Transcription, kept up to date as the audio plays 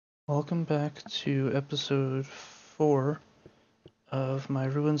Welcome back to episode 4 of my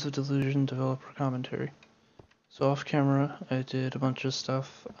Ruins of Delusion developer commentary. So off camera, I did a bunch of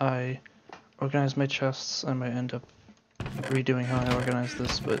stuff. I organized my chests. I might end up redoing how I organize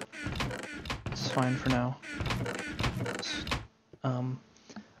this, but it's fine for now.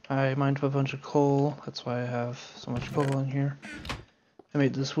 I mined up a bunch of coal. That's why I have so much coal in here. I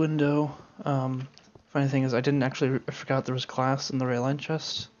made this window. Funny thing is, I forgot there was glass in the rail-line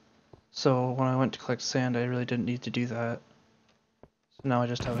chest. So when I went to collect sand, I really didn't need to do that. So now I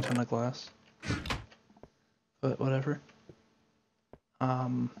just have a ton of glass. But whatever.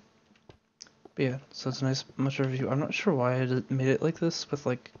 But yeah, so it's a much overview. I'm not sure why I made it like this, with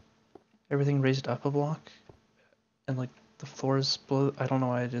like everything raised up a block, and like the floors below. I don't know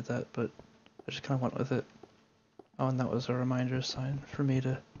why I did that, but I just kind of went with it. Oh, and that was a reminder sign for me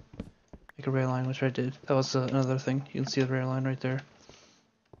to make a rail line, which I did. That was another thing. You can see the rail line right there.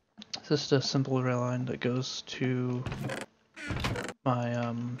 It's just a simple rail line that goes to my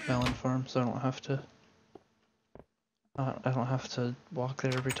melon farm, so I don't have to walk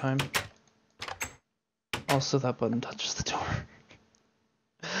there every time. Also, that button touches the door.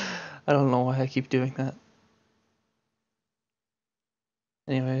 I don't know why I keep doing that.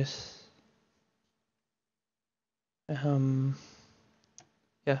 Anyways, yeah.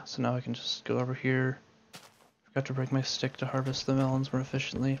 So now I can just go over here. Forgot to break my stick to harvest the melons more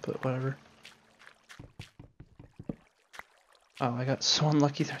efficiently, but whatever. Oh, I got so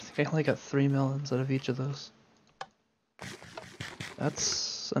unlucky there. I think I only got 3 melons out of each of those.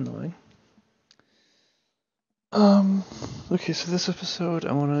 That's annoying. Okay, so this episode,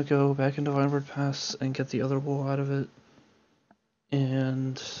 I want to go back into Vineward Pass and get the other wool out of it.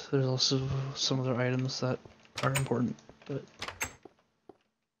 And there's also some other items that are important, but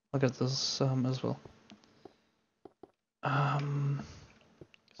I'll get those as well.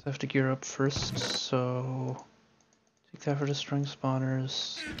 So I have to gear up first, so take that for destroying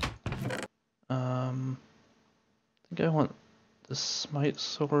spawners. I think I want the smite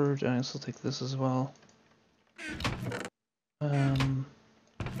sword, and I also take this as well.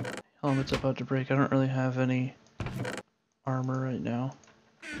 Helmet's about to break. I don't really have any armor right now.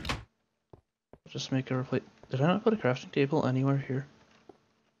 I'll just make a replace. Did I not put a crafting table anywhere here?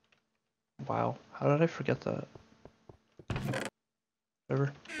 Wow, how did I forget that?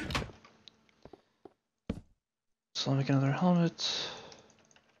 Whatever. Okay. So I'll make another helmet.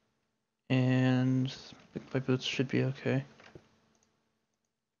 And I think my boots should be okay.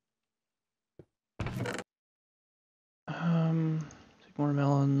 Take more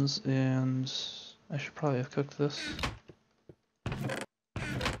melons, and I should probably have cooked this.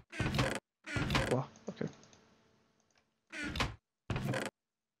 Wow, okay.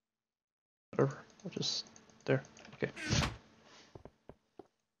 Whatever, I'll just, there, okay.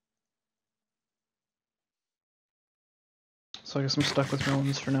 So I guess I'm stuck with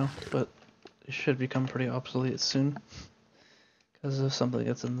melons for now, but they should become pretty obsolete soon. Because of something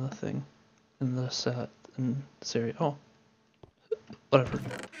that's in the thing, in the set, in this area. Oh, whatever.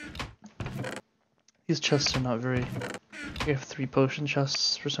 These chests are not very... I have 3 potion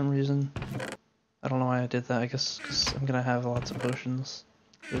chests for some reason. I don't know why I did that, I guess because I'm gonna have lots of potions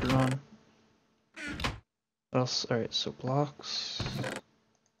later on. What else? Alright, so blocks.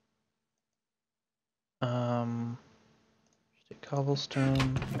 Just take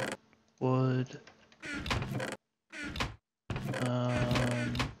cobblestone, wood. I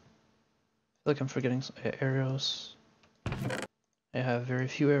feel like I'm forgetting some arrows. I have very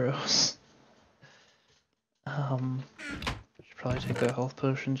few arrows. Should probably take a health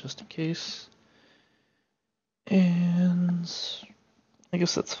potion just in case. And I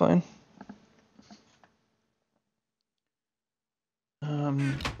guess that's fine. Yeah,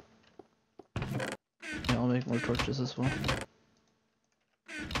 I'll make more torches as well.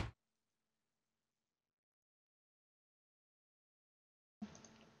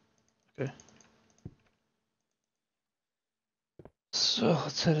 Okay. So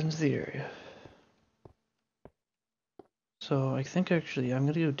let's head into the area. So I think actually I'm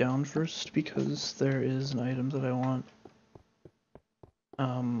gonna go down first because there is an item that I want.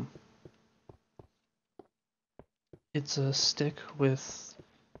 It's a stick with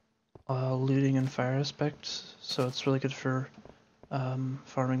looting and fire aspect, so it's really good for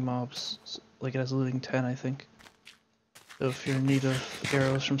farming mobs. Like it has looting 10, I think. So if you're in need of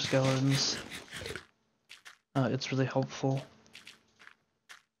arrows from skeletons, it's really helpful.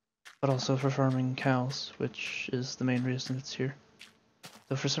 But also for farming cows, which is the main reason it's here.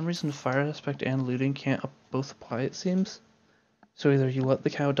 Though for some reason fire aspect and looting can't both apply, it seems. So either you let the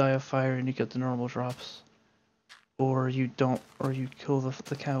cow die of fire and you get the normal drops, or you don't, or you kill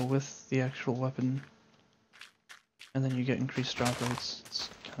the cow with the actual weapon, and then you get increased drop rates. It's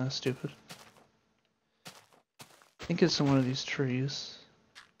kind of stupid. I think it's in one of these trees.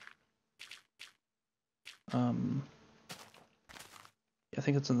 Yeah, I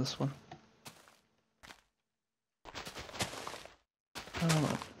think it's in this one.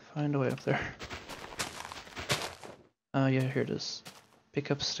 Oh, find a way up there. Yeah, here it is.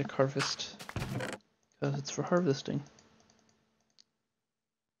 Pick up stick harvest. Because it's for harvesting.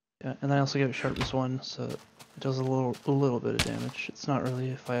 Yeah, and I also give it sharpness 1, so it does a little bit of damage. It's not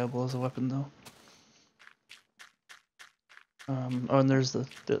really viable as a weapon though. Oh, and there's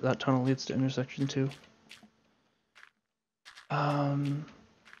that tunnel leads to intersection 2. So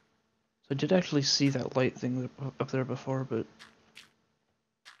I did actually see that light thing up there before, but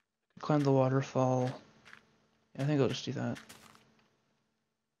climb the waterfall. Yeah, I think I'll just do that.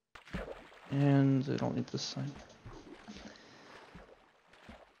 And I don't need this sign.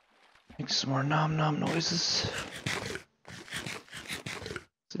 Make some more nom nom noises.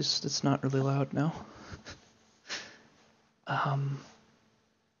 It's not really loud now. I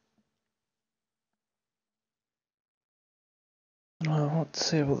don't know what to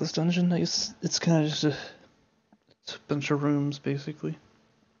say about this dungeon. I guess it's kind of just it's a bunch of rooms, basically.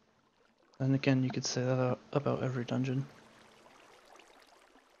 And again, you could say that about every dungeon.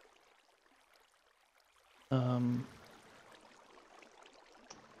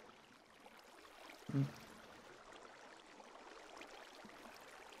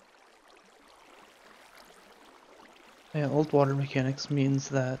 Yeah, old water mechanics means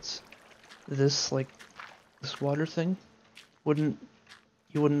that this, like, this water thing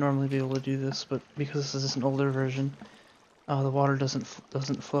you wouldn't normally be able to do this, but because this is an older version, the water doesn't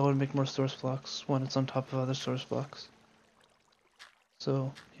flow and make more source blocks when it's on top of other source blocks.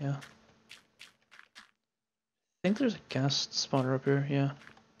 So, yeah. I think there's a gas spawner up here, yeah.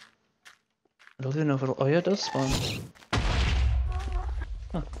 I don't even know if it'll... Oh yeah, it does spawn.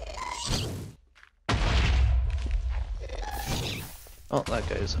 Huh. Oh, that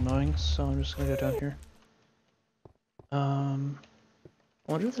guy is annoying, so I'm just gonna go down here.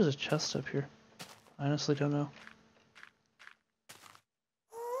 I wonder if there's a chest up here. I honestly don't know.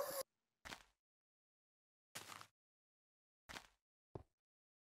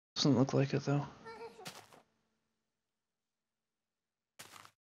 Doesn't look like it though.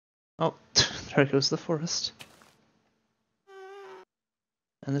 Oh, there goes the forest.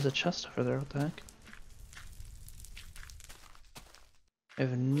 And there's a chest over there, what the heck? I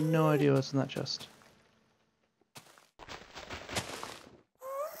have no idea what's in that chest.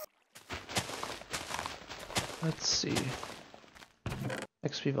 Let's see.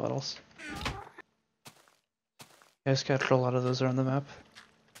 XP bottles. I scattered a lot of those around the map.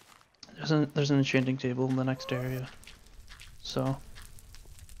 There's an enchanting table in the next area. So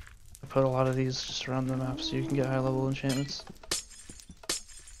I put a lot of these just around the map so you can get high level enchantments.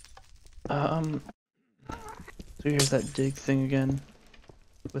 So here's that dig thing again.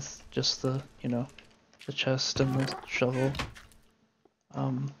 With just the, you know, the chest and the shovel.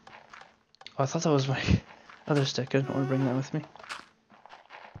 Oh, I thought that was my other stick. I didn't want to bring that with me.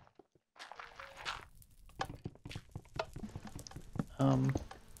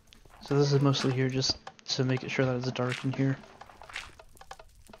 So this is mostly here just to make it sure that it's dark in here.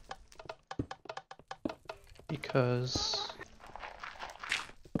 Because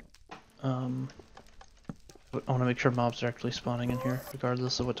I want to make sure mobs are actually spawning in here,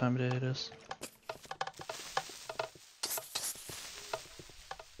 regardless of what time of day it is.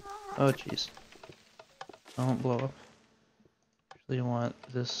 Oh jeez. Don't blow up. Actually want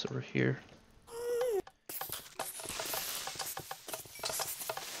this over here.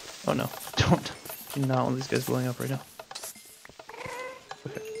 Oh no, do not want these guys blowing up right now.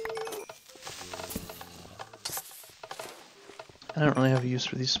 Okay. I don't really have a use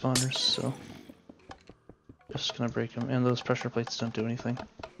for these spawners, so just gonna break them. And those pressure plates don't do anything.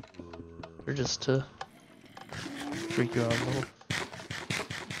 They're just to freak you out a little.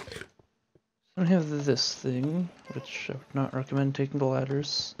 I have this thing, which I would not recommend taking the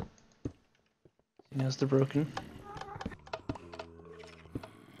ladders, seeing as they're broken.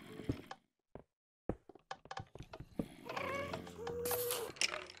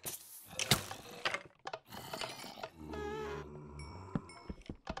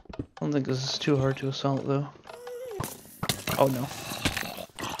 I don't think this is too hard to assault though. Oh no.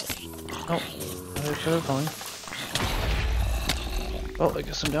 Oh, they're falling. Oh, I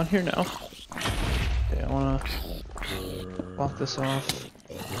guess I'm down here now. Okay, I wanna block this off.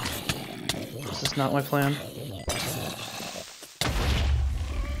 This is not my plan.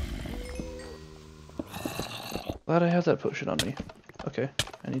 Glad I have that potion on me. Okay,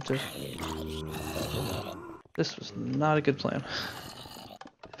 I need to... This was not a good plan.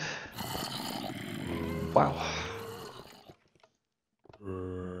 Wow.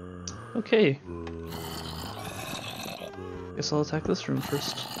 Okay. Guess I'll attack this room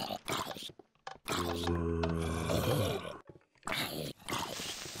first.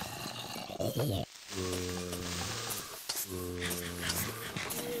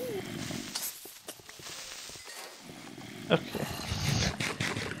 Okay.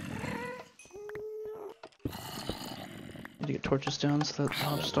 Need to get torches down so that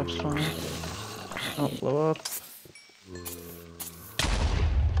mob stops spawning. Don't blow up.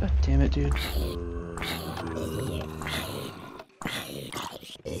 God damn it, dude.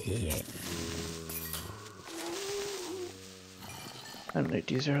 I don't need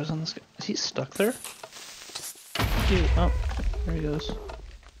these arrows on this guy. Is he stuck there? Dude, oh, there he goes.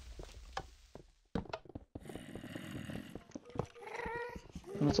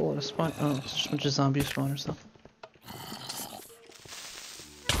 And that's a lot of spawn. Oh, it's just a bunch of zombie spawners though.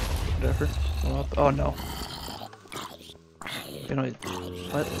 Whatever. Go up. Oh no. You know,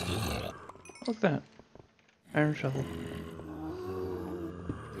 what? Look at that. Iron shovel.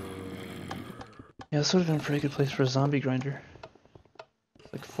 Yeah, this would have been a pretty good place for a zombie grinder.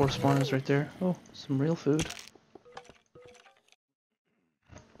 Like 4 spawners right there. Oh, some real food.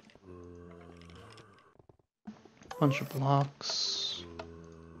 Bunch of blocks.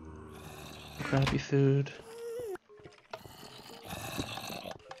 Crappy food.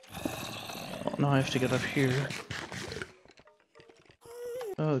 Oh, now I have to get up here.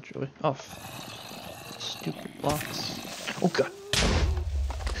 Oh joy. Off. Stupid blocks. Oh god.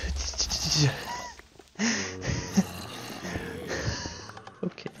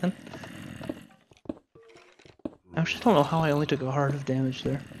 Okay then. I actually don't know how I only took a heart of damage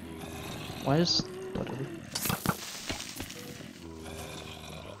there. Why is... whatever.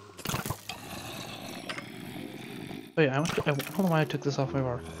 Oh yeah, I don't know why I took this off my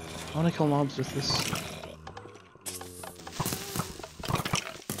bar. I want to kill mobs with this.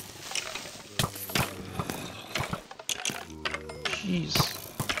 Jeez.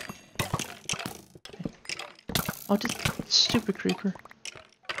 Oh, just stupid creeper.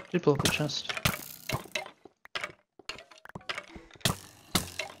 Did blow up the chest.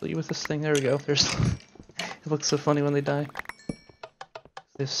 Kill you with this thing. There we go. There's. It looks so funny when they die.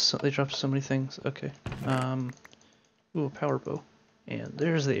 They drop so many things. Okay. Ooh, a power bow. And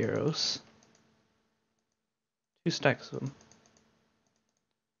there's the arrows. 2 stacks of them.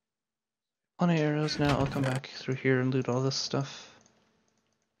 Plenty of arrows now. I'll come back through here and loot all this stuff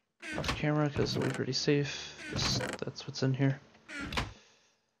off camera because we're pretty safe. That's what's in here.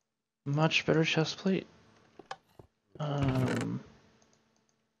 Much better chest plate.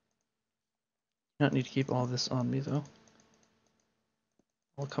 Not need to keep all this on me though.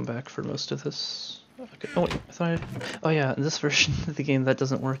 I'll come back for most of this. Okay. Oh wait, I thought oh yeah, in this version of the game that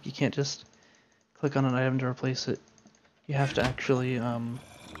doesn't work. You can't just click on an item to replace it. You have to actually, and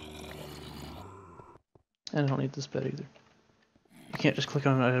I don't need this bed either. You can't just click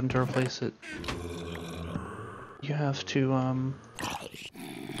on an item to replace it. You have to,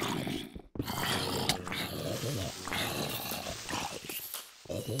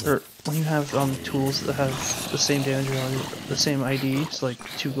 or when you have, tools that have the same damage value, the same ID, so like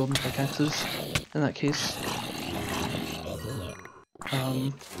 2 golden pickaxes, in that case,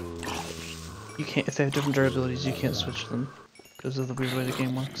 you can't, if they have different durabilities, you can't switch them, because of the weird way the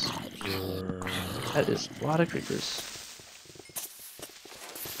game works. That is a lot of creepers.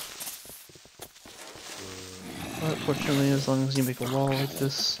 But fortunately, as long as you make a wall like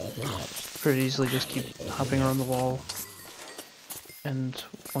this, pretty easily just keep hopping around the wall. And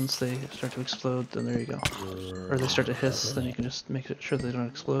once they start to explode, then there you go. Or they start to hiss, then you can just make sure they don't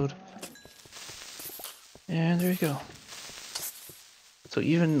explode. And there you go. So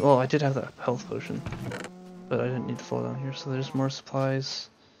even, well, I did have that health potion, but I didn't need to fall down here, so there's more supplies.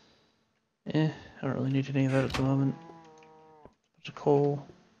 I don't really need any of that at the moment. Bunch of coal.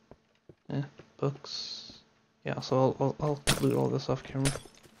 Books. Yeah, so I'll loot all this off camera.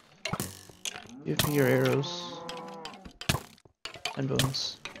 Give me your arrows. And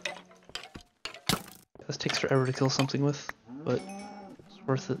bones. This takes forever to kill something with, but it's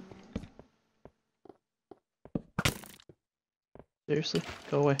worth it. Seriously?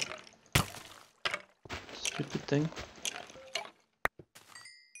 Go away. Stupid thing.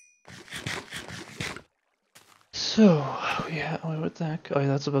 So, yeah, wait, what the heck? Oh yeah,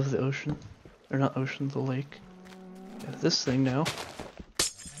 that's above the ocean. Or not ocean, the lake. Got this thing now.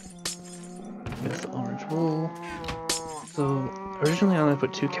 With the orange wool. So, originally I only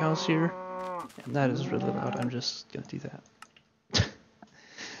put 2 cows here, And that is really loud. I'm just gonna do that.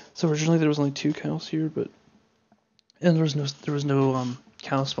 So originally there was only 2 cows here, and there was no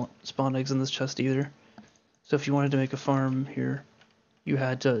cow spawn eggs in this chest either. So if you wanted to make a farm here, you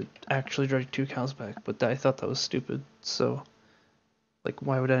had to actually drag 2 cows back. But I thought that was stupid. So, like,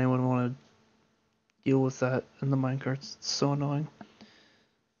 why would anyone want to deal with that in the minecarts? It's so annoying.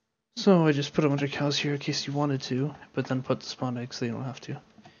 So I just put a bunch of cows here in case you wanted to, but then put the spawn eggs so you don't have to.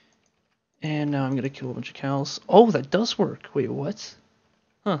 And now I'm gonna kill a bunch of cows. Oh, that does work. Wait, what?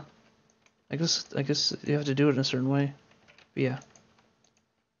 Huh. I guess you have to do it in a certain way. But yeah.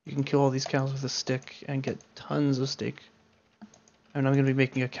 You can kill all these cows with a stick and get tons of steak. I mean, I'm gonna be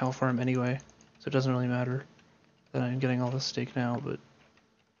making a cow farm anyway, so it doesn't really matter that I'm getting all the steak now, but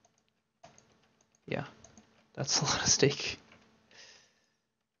yeah. That's a lot of steak.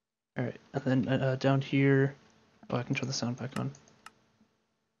 Alright, and then down here... Oh, I can turn the sound back on.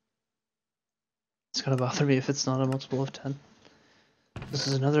 It's gonna bother me if it's not a multiple of 10. This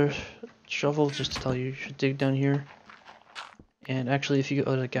is another shovel, just to tell you should dig down here. And actually, if you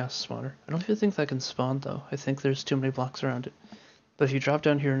go to a gas spawner, I don't even think that can spawn though. I think there's too many blocks around it. But if you drop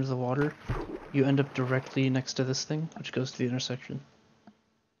down here into the water, you end up directly next to this thing, which goes to the intersection.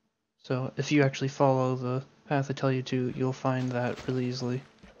 So if you actually follow the path I tell you to, you'll find that really easily.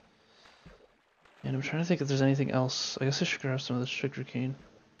 And I'm trying to think if there's anything else. I guess I should grab some of this sugarcane.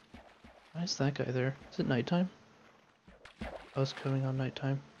 Why is that guy there? Is it nighttime? Oh, it's coming on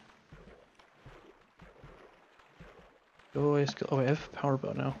nighttime. Go away, skeleton. Oh, wait, I have a power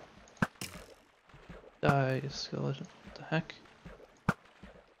bow now. Die, skeleton. What the heck?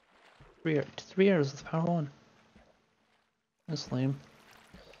 3 arrows with power 1. That's lame.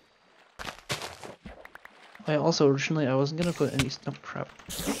 Also, originally, I wasn't gonna put any. Oh, crap.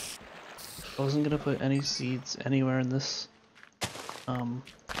 I wasn't gonna put any seeds anywhere in this. I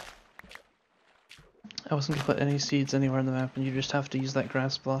wasn't gonna put any seeds anywhere in the map, and you just have to use that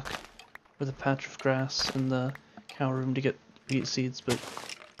grass block or the patch of grass in the cow room to get wheat seeds. But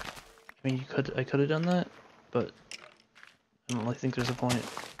I mean, I could have done that, but I don't really think there's a point.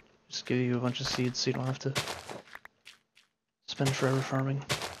 Just give you a bunch of seeds so you don't have to spend forever farming.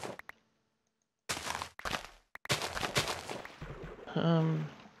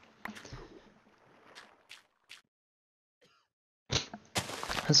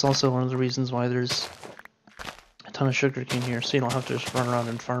 That's also one of the reasons why there's a ton of sugarcane here, so you don't have to just run around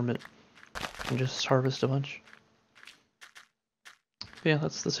and farm it and just harvest a bunch. But yeah,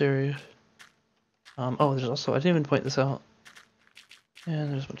 that's this area. Oh, there's also, I didn't even point this out.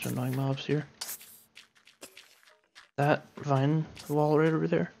 And there's a bunch of annoying mobs here. That vine wall right over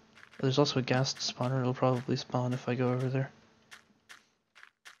there. There's also a ghast spawner, it'll probably spawn if I go over there.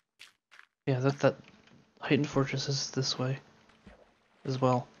 Yeah, that heightened fortress is this way as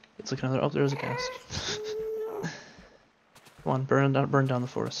well. It's like another, oh, there's a ghast. Come on, burn down the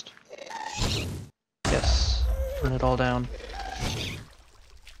forest. Yes, burn it all down.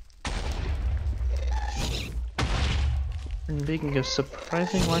 And making a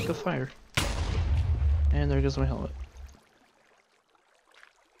surprising lack of fire. And there goes my helmet.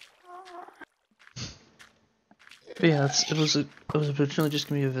 But yeah, it was originally just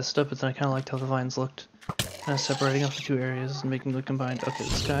gonna be a vista, but then I kind of liked how the vines looked. Kind of separating off the 2 areas and making them combined. Okay,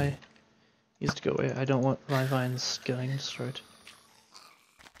 this guy needs to go away. I don't want my vines getting destroyed.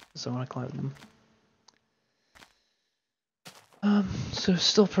 So I want to climb them. So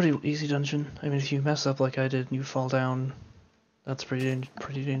still pretty easy dungeon. I mean, if you mess up like I did and you fall down, that's pretty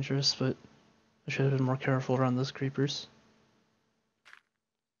dangerous, but I should have been more careful around those creepers.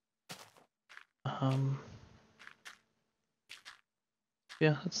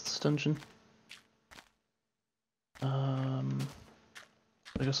 Yeah, that's this dungeon.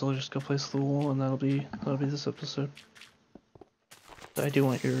 I guess I'll just go place the wall, and that'll be this episode. I do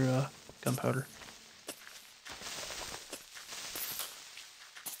want your gunpowder.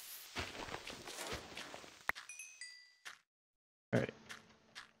 Alright.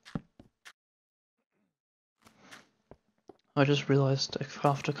 I just realized I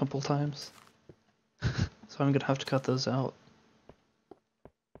coughed a couple times. So I'm gonna have to cut those out.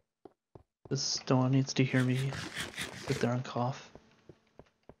 No one needs to hear me sit there and cough.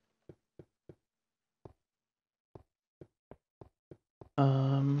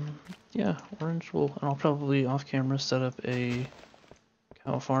 Yeah, orange wool, and I'll probably off camera set up a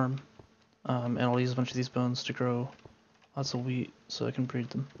cow farm, and I'll use a bunch of these bones to grow lots of wheat so I can breed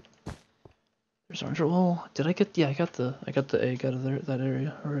them. There's orange wool. Did I get? Yeah, I got the egg out of that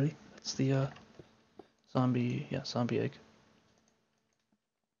area already. That's the zombie egg.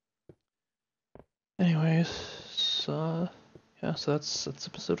 Anyways, yeah, so that's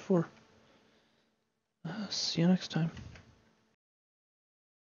episode 4. See you next time.